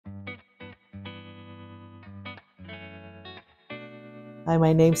Hi,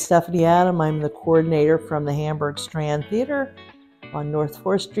 my name's Stephanie Adam. I'm the coordinator from the Hamburg Strand Theater on North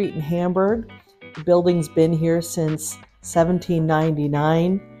 4th Street in Hamburg. The building's been here since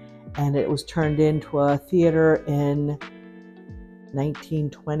 1799, and it was turned into a theater in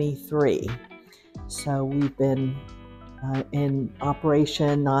 1923. So we've been in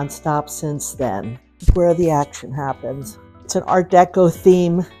operation nonstop since then. It's where the action happens. It's an Art Deco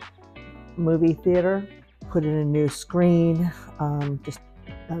theme movie theater. Put in a new screen just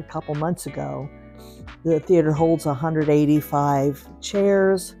a couple months ago. The theater holds 185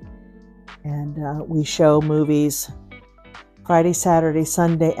 chairs, and we show movies Friday, Saturday,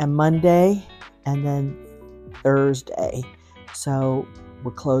 Sunday, and Monday, and then Thursday. So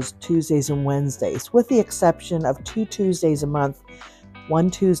we're closed Tuesdays and Wednesdays, with the exception of 2 Tuesdays a month. One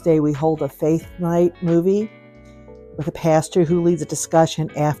Tuesday we hold a faith night movie with a pastor who leads a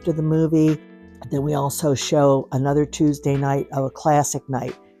discussion after the movie. Then we also show another Tuesday night of a classic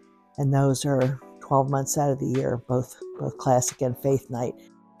night, and those are 12 months out of the year, both classic and faith night.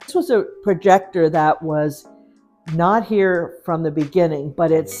 This was a projector that was not here from the beginning,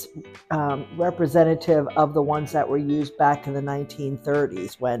 but it's representative of the ones that were used back in the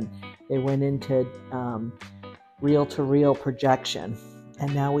 1930s when they went into reel-to-reel projection.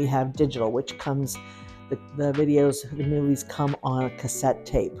 And now we have digital, which comes, the videos, the movies come on a cassette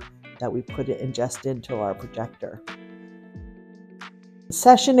tape that we put it just into our projector.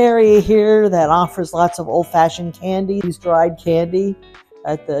 Session area here that offers lots of old-fashioned candy, dried candy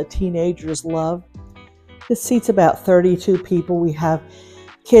that the teenagers love. This seats about 32 people. We have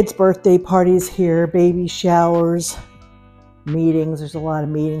kids' birthday parties here, baby showers, meetings. There's a lot of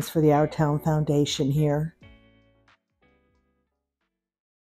meetings for the Our Town Foundation here.